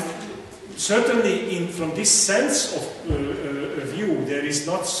 certainly from this sense of view, there is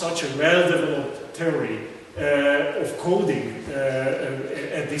not such a well-developed theory of coding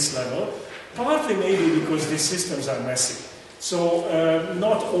at this level, partly maybe because these systems are messy. So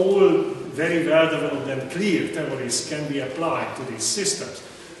not all very well-developed and clear theories can be applied to these systems.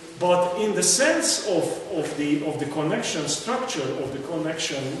 But in the sense of the connection structure, of the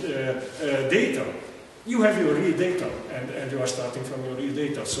connection data, you have your real data, and you are starting from your real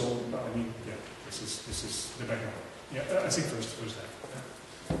data. So, I mean, yeah, this is the background. Yeah, I think first that.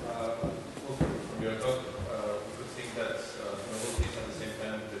 Also, from your talk, we could think that novelty is at the same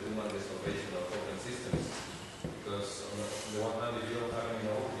time the human salvation of open systems. Because on the one hand, if you don't have any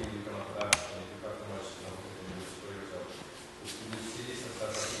novelty, you cannot adapt, and if you have too much novelty, you can use for yourself. Do you see this as a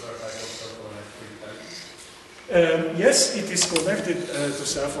particular type of self-organized criticality? Yes, it is connected to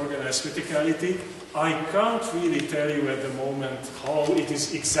self-organized criticality. I can't really tell you at the moment how it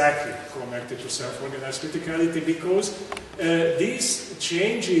is exactly connected to self-organized criticality, because these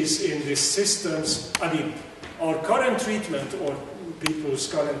changes in these systems, I mean, our current treatment or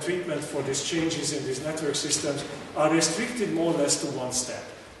people's current treatment for these changes in these network systems are restricted more or less to one step.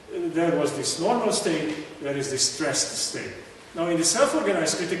 There was this normal state, there is this stressed state. Now in the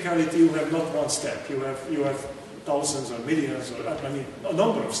self-organized criticality you have not one step, you have thousands or millions or I mean a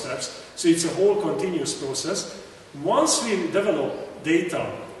number of steps, so it's a whole continuous process. Once we develop data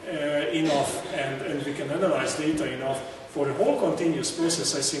enough and we can analyze data enough for a whole continuous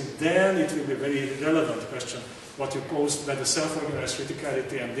process, I think then it will be a very relevant question what you posed, whether self-organized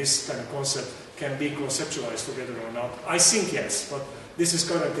criticality and this kind of concept can be conceptualized together or not. I think yes, but this is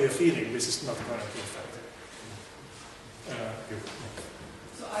currently a feeling, this is not currently a fact.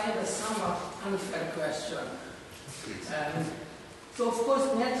 So I have a somewhat unfair question. So of course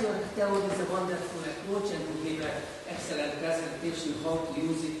network theory is a wonderful approach and we gave an excellent presentation how to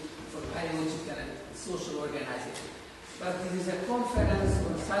use it for biological and social organization. But this is a conference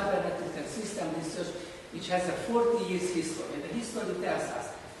on cybernetic and system research which has a 40 years history. And the history tells us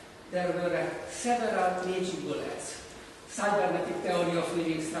there were several major goals. Cybernetic theory of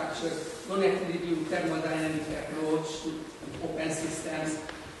living structures, non-equilibrium thermodynamic approach to open systems,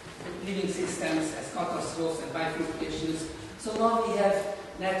 living systems as catastrophes and bifurcations. So now we have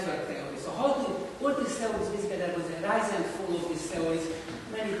network theory. So how do all these theories, basically there was a rise and fall of these theories,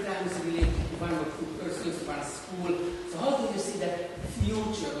 many times related to one or two persons, one school. So how do you see the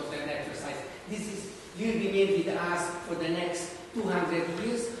future of the network science? Will be made with us for the next 200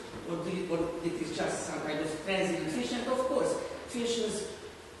 years, or it is just some kind of transient fission? Of course, fissions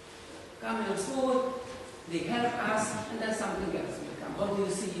come and go, they help us, and then something else will come. How do you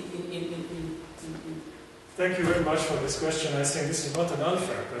see it Thank you very much for this question. I think this is not an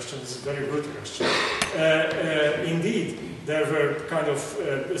unfair question, this is a very good question. Indeed, there were kind of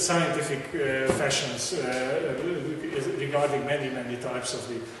scientific fashions regarding many types of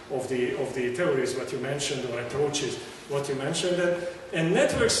the theories what you mentioned, or approaches what you mentioned, and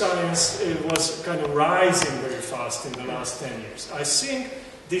network science was kind of rising very fast in the last 10 years. I think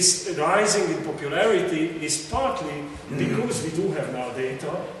this rising in popularity is partly because we do have now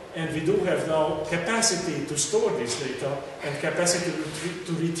data, and we do have now capacity to store this data and capacity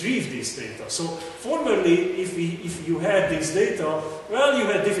to retrieve this data. So formerly, if you had this data, well, you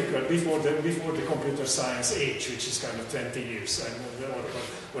had difficulty before the computer science age, which is kind of 20 years,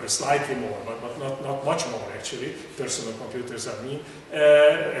 or slightly more, but not much more actually. Personal computers, I mean,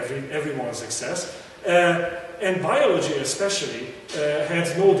 everyone's access. And biology especially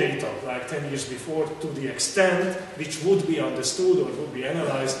had no data like 10 years before to the extent which would be understood or would be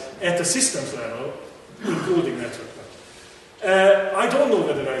analyzed at the systems level, including network level. I don't know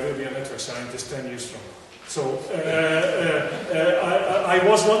whether I will be a network scientist 10 years from now. So I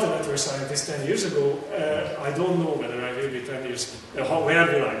was not a network scientist 10 years ago. I don't know whether I will be 10 years, where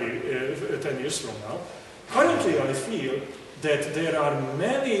will I be 10 years from now. Currently I feel that there are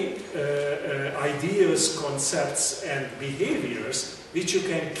many ideas, concepts and behaviors which you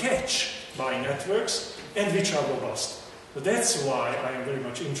can catch by networks and which are robust. But that's why I am very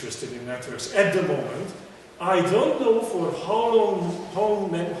much interested in networks at the moment. I don't know for how long,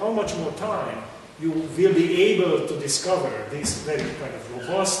 how much more time you will be able to discover these very kind of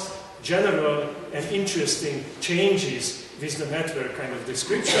robust, general and interesting changes with the network kind of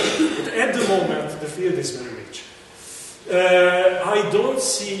description. But at the moment the field is very rich. I don't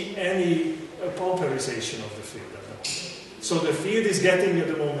see any pauperization of the field at the moment. So the field is getting at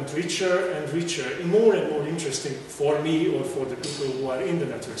the moment richer and richer, more and more interesting for me or for the people who are in the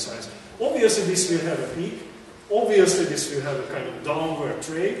network science. Obviously this will have a peak. Obviously this will have a kind of downward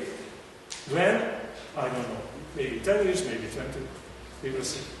trade. When? I don't know. Maybe 10 years, maybe 20. We will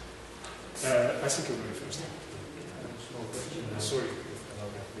see. I think you'll be first. Small question. Sorry.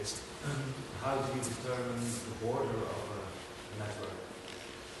 How do you determine the border of a network?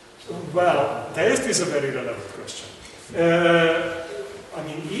 So well, that is a very relevant question. I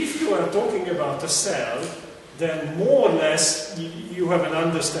mean, if you are talking about a cell, then more or less you have an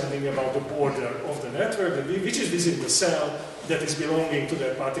understanding about the border of the network, which is within the cell that is belonging to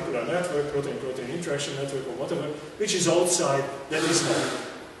that particular network, protein-protein interaction network or whatever, which is outside, that is not.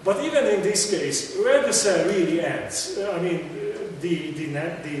 But even in this case, where the cell really ends, I mean,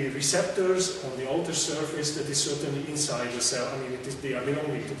 the receptors on the outer surface, that is certainly inside the cell, I mean, they are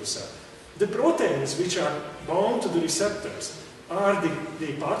belonging to the cell. The proteins which are bound to the receptors, are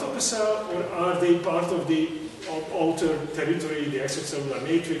they part of the cell or are they part of the outer territory, the extracellular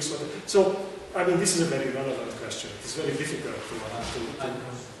matrix? So, I mean, this is a very relevant question. It's very difficult to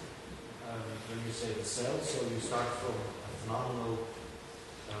when you say the cell, so you start from a phenomenal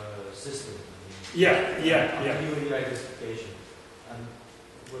system. Yeah. New identification. And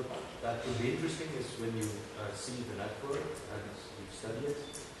what that would be interesting is when you see the network and you study it,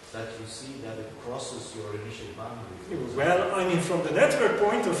 that you see that it crosses your initial boundary. Well, I mean, from the network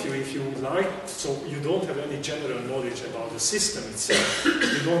point of view, if you would like, so you don't have any general knowledge about the system itself,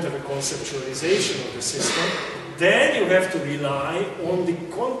 you don't have a conceptualization of the system, then you have to rely on the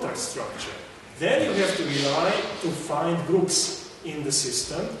contact structure. Then you have to rely to find groups in the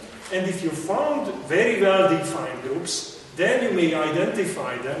system, and if you found very well-defined groups, then you may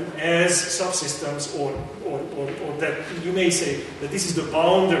identify them as subsystems or that you may say that this is the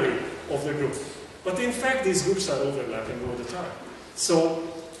boundary of the group. But in fact, these groups are overlapping all the time. So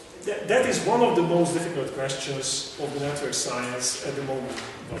that is one of the most difficult questions of the network science at the moment,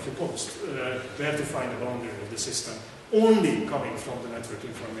 what you posed, where to find the boundary of the system. only coming from the network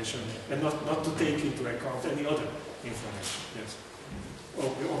information and not to take into account any other information. Yes.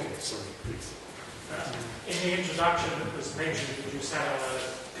 Oh, okay, sorry, please. In the introduction it was mentioned that you sat on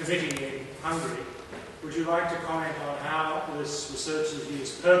a committee in Hungary. Would you like to comment on how this research is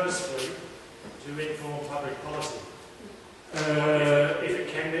used purposefully to inform public policy? If it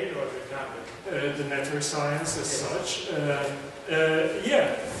can be or if it can't be? The network science as such.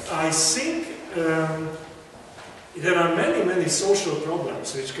 Yeah, I think there are many social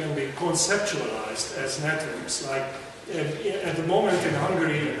problems which can be conceptualized as networks. Like at the moment in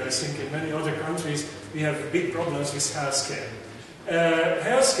Hungary, and I think in many other countries, we have big problems with healthcare.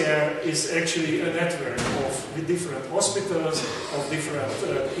 Healthcare is actually a network of different hospitals, of different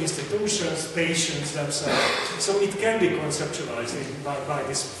institutions, patients themselves. So it can be conceptualized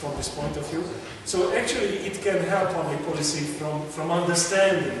from this point of view. So actually it can help public policy from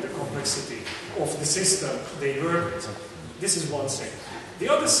understanding the complexity of the system they work with. This is one thing. The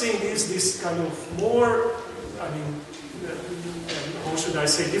other thing is this kind of more, how should I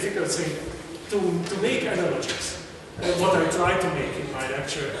say, difficult thing to make analogies. What I try to make in my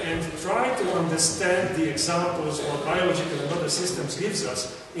lecture, and try to understand the examples what biological and other systems gives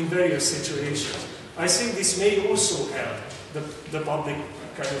us in various situations. I think this may also help the public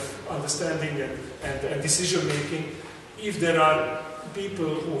kind of understanding and decision making if there are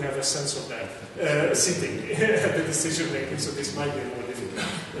people who have a sense of that sitting at the decision making, so this might be more difficult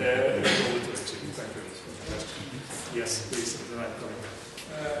goal to achieve. Thank you. Yes, please, the right point.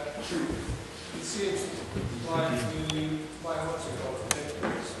 It seems like the biological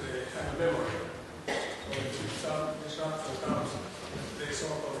networks, they have a memory. So if some disruption comes, they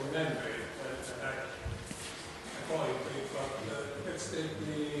sort of remember it and act accordingly. But let's take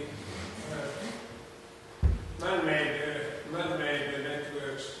the man-made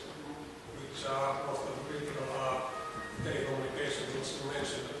networks, which are most of the critical are telecommunication, which you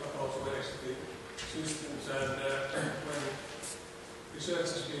mentioned, but also electricity systems. And when research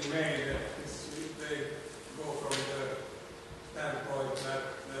has been made, they go from the standpoint that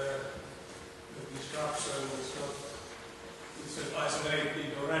the disruption is not, it's an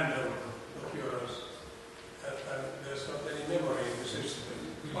isolated or random occurrence, and there's not any memory in the system.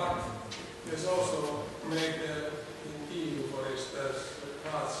 But there's also made in EU, for instance,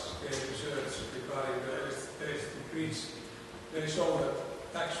 large-scale research regarding the electricity grids. They show that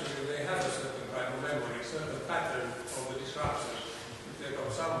actually they have a certain kind of memory, a certain pattern of the disruptions. They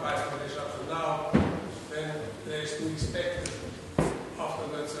got some kind of disruption now, then they still expect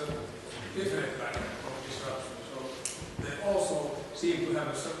afterwards a different kind of disruption. So they also seem to have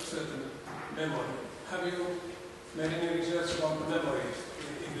a certain memory. Have you made any research about the memories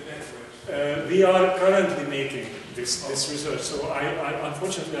in the networks? We are currently making this research, so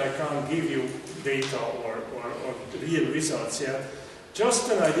unfortunately I can't give you data or real results yet.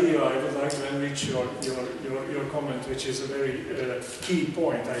 Just an idea, I would like to enrich your comment, which is a very key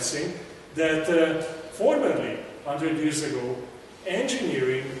point, I think, that formerly, 100 years ago,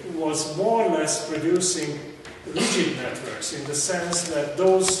 engineering was more or less producing rigid networks, in the sense that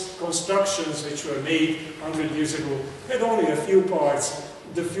those constructions which were made 100 years ago had only a few parts.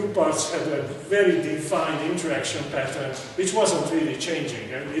 The few parts had a very defined interaction pattern, which wasn't really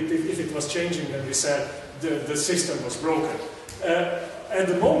changing. And if it was changing, then we said the system was broken. At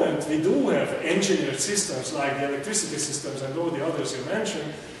the moment, we do have engineered systems like the electricity systems and all the others you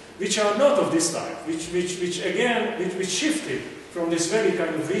mentioned, which are not of this type, which shifted from this very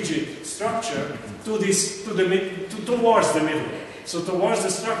kind of rigid structure to towards the middle. So towards the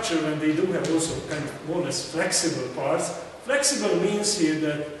structure, when they do have also kind of more or less flexible parts. Flexible means here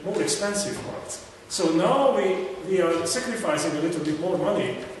that more expensive parts. So now we are sacrificing a little bit more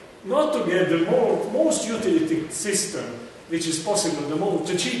money, not to get the most utility system which is possible,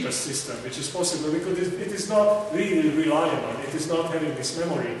 the cheapest system which is possible, because it is not really reliable, it is not having this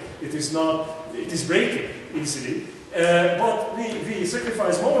memory, it is breaking easily. But we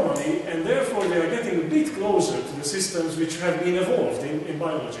sacrifice more money, and therefore we are getting a bit closer to the systems which have been evolved in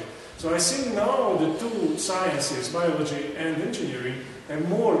biology. So I think now the two sciences, biology and engineering, have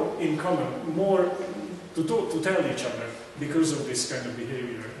more in common, more to tell each other because of this kind of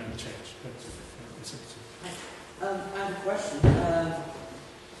behavior and change. I have a question.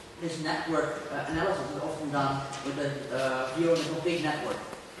 This network analysis is often done with a view of a complete network.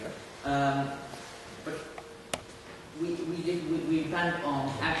 But we depend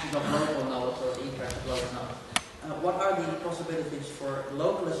on actions of local nodes or the interest of local nodes. What are the possibilities for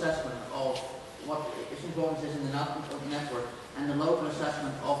local assessment of what influence is in the network and the local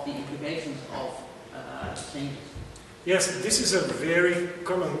assessment of the implications of changes? Yes, this is a very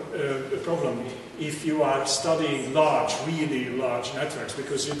common problem if you are studying large, really large networks,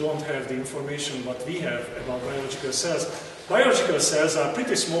 because you don't have the information what we have about biological cells. Biological cells are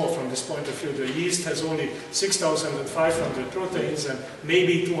pretty small from this point of view. The yeast has only 6,500 proteins and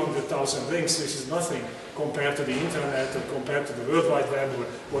maybe 200,000 links. This is nothing compared to the internet or compared to the World Wide Web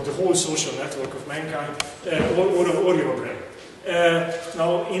or the whole social network of mankind or your brain.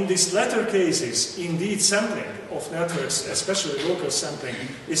 Now, in these latter cases, indeed sampling of networks, especially local sampling,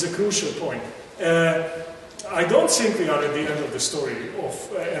 is a crucial point. I don't think we are at the end of the story,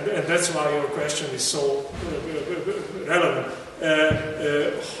 and that's why your question is so relevant.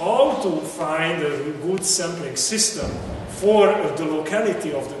 How to find a good sampling system for the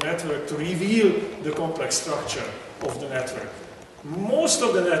locality of the network to reveal the complex structure of the network. Most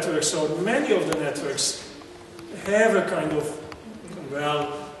of the networks, or many of the networks, have a kind of,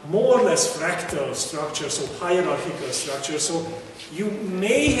 well, more or less fractal structure, so hierarchical structure. So you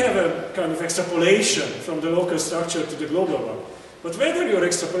may have a kind of extrapolation from the local structure to the global one. But whether your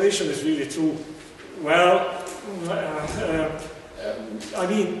extrapolation is really true, well, I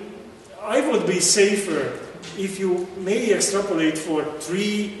mean, I would be safer if you may extrapolate for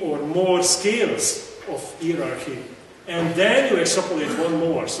 3 or more scales of hierarchy, and then you extrapolate one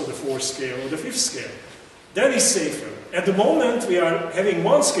more, so the 4th scale or the 5th scale. That is safer. At the moment, we are having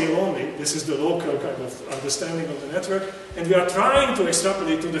one scale only. This is the local kind of understanding of the network, and we are trying to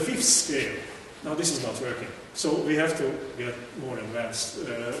extrapolate to the 5th scale. Now, this is not working. So we have to get more advanced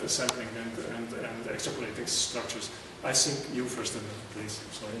sampling and extrapolating structures. I think you first, please.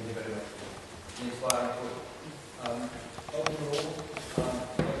 Sorry. Overall,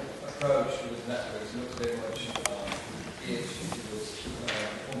 approach with networks looks very much PhD towards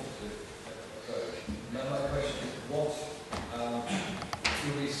quantitative approach. Now my question is, what do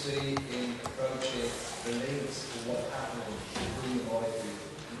we see in approaching the links to what happens between the molecules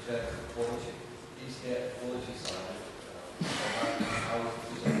in terms of quality? Is there a quality side? How is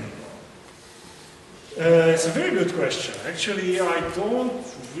it designed? It's a very good question. Actually, I don't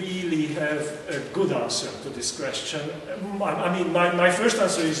really have a good answer to this question. I mean, my first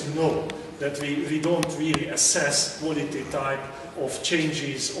answer is no, that we don't really assess quality type of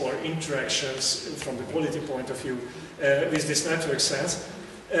changes or interactions from the quality point of view with this network sense.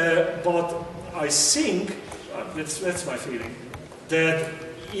 But I think, that's my feeling, that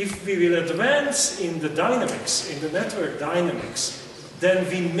if we will advance in the dynamics, in the network dynamics, then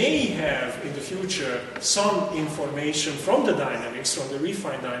we may have in the future some information from the dynamics, from the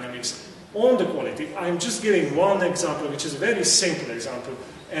refined dynamics, on the quality. I'm just giving one example, which is a very simple example,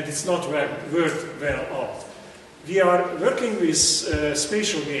 and it's not worth well out. We are working with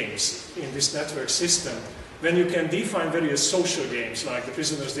spatial games in this network system, when you can define various social games, like the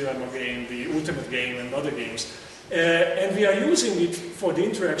prisoner's dilemma game, the ultimate game, and other games. And we are using it for the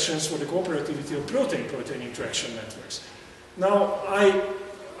interactions, for the cooperativity of protein-protein interaction networks. Now,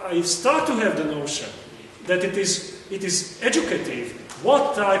 I start to have the notion that it is educative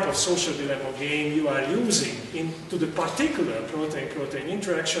what type of social dilemma game you are using into the particular protein-protein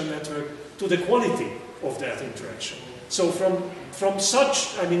interaction network to the quality of that interaction. So from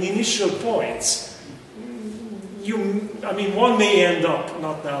such, initial points, one may end up,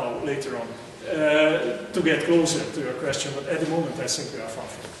 not now, later on, to get closer to your question, but at the moment I think we are far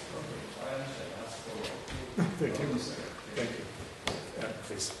from it. Thank you. Thank you.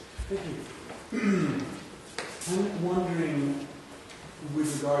 Please. Thank you. I'm wondering,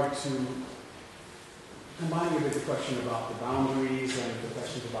 with regard to combining a bit the question about the boundaries and the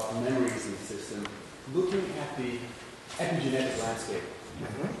questions about memories in the system, looking at the epigenetic landscape,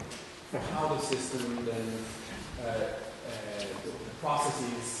 how the system then the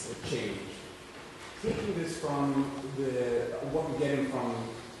processes change. Taking this from what we're getting from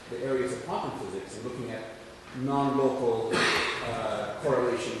the areas of quantum physics and looking at non-local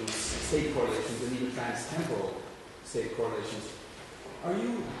correlations, state correlations, and even trans-temporal state correlations, are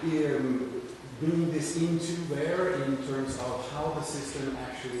you bringing this into there in terms of how the system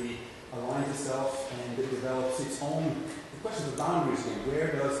actually aligns itself and it develops its own? The question of boundaries again, where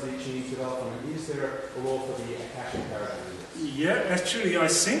does the change develop from, and is there a role for the Akashic paradigm? Yeah, actually, I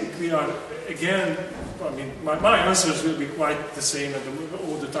think we are, again, my answers will be quite the same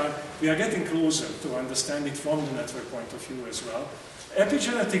all the time. We are getting closer to understand it from the network point of view as well.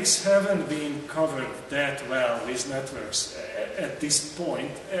 Epigenetics haven't been covered that well with networks at this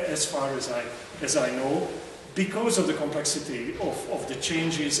point, as far as I know, because of the complexity of the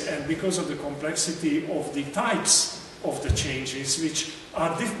changes and because of the complexity of the types of the changes, which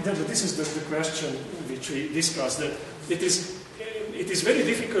are different. This is the question which we discussed, that it it is very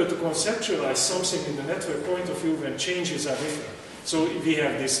difficult to conceptualize something in the network point of view when changes are different. So we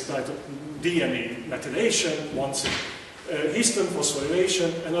have this type of DNA methylation, one thing, histone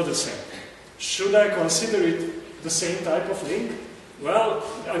phosphorylation, another thing. Should I consider it the same type of link? Well,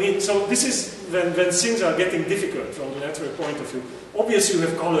 I mean, so this is when things are getting difficult from the network point of view. Obviously, you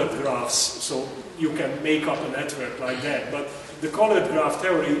have colored graphs, so you can make up a network like that. But the colored graph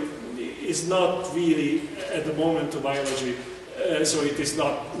theory is not really at the moment to biology, so it is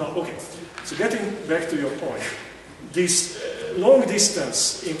not okay. So getting back to your point, this long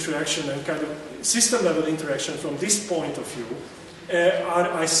distance interaction and kind of system level interaction from this point of view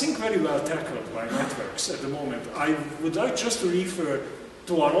are, I think, very well tackled by networks at the moment. I would like just to refer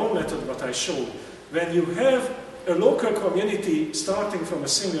to our own method, what I showed. When you have a local community starting from a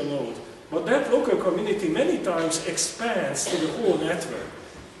single node, but that local community many times expands to the whole network.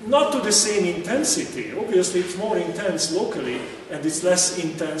 Not to the same intensity. Obviously, it's more intense locally, and it's less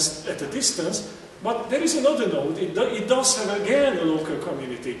intense at a distance. But there is another node. It does have, again, a local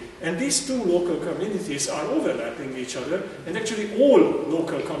community. And these two local communities are overlapping each other. And actually, all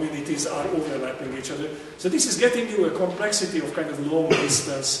local communities are overlapping each other. So this is getting you a complexity of kind of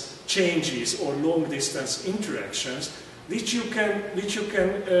long-distance changes or long-distance interactions, which you can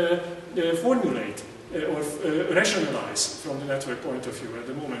formulate or rationalize from the network point of view at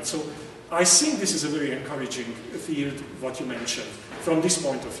the moment. So I think this is a very encouraging field, what you mentioned, from this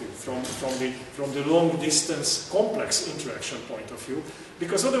point of view, from the long distance complex interaction point of view,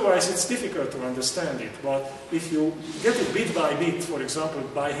 because otherwise it's difficult to understand it. But if you get it bit by bit, for example,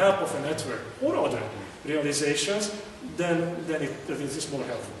 by help of a network or other realizations, then it is more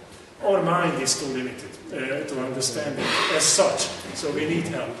helpful. Our mind is too limited to understand it as such, so we need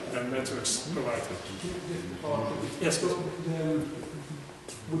help and networks provide it. Yes, please.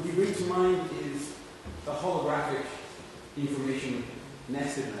 What you bring to mind is the holographic information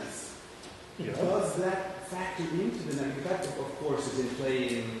nestedness. Yeah. Does that factor into the network? That, of course, is in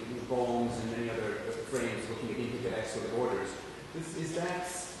play in bones and many other frames looking at intricate exponent orders. Is that...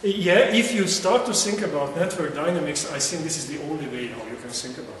 Yeah, if you start to think about network dynamics, I think this is the only way how you can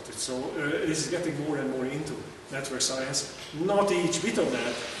think about it. So this is getting more and more into network science. Not each bit of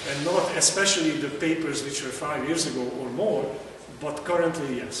that, and not especially the papers which were 5 years ago or more, but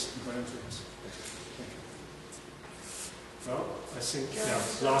currently, yes. Currently, yes. Thank you. Well, I think,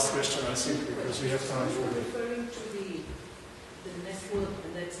 last question, I think, because we have time for it. Referring to the network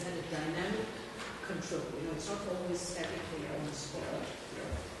that's had a dynamic control, it's not always statically on the spot.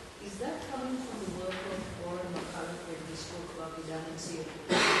 Is that coming from the work of Warren McCulloch when he spoke about redundancy?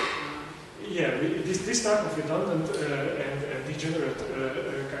 Yeah, this type of redundant and degenerate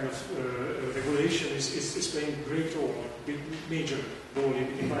kind of regulation is playing a great role, a major role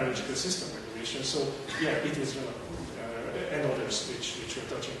in biological system regulation. So, yeah, it is relevant. And others which are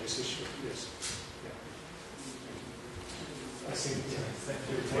touching this issue, yes. Yeah. I think, Thank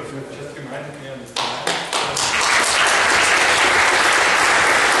you. Just reminded me on the slide.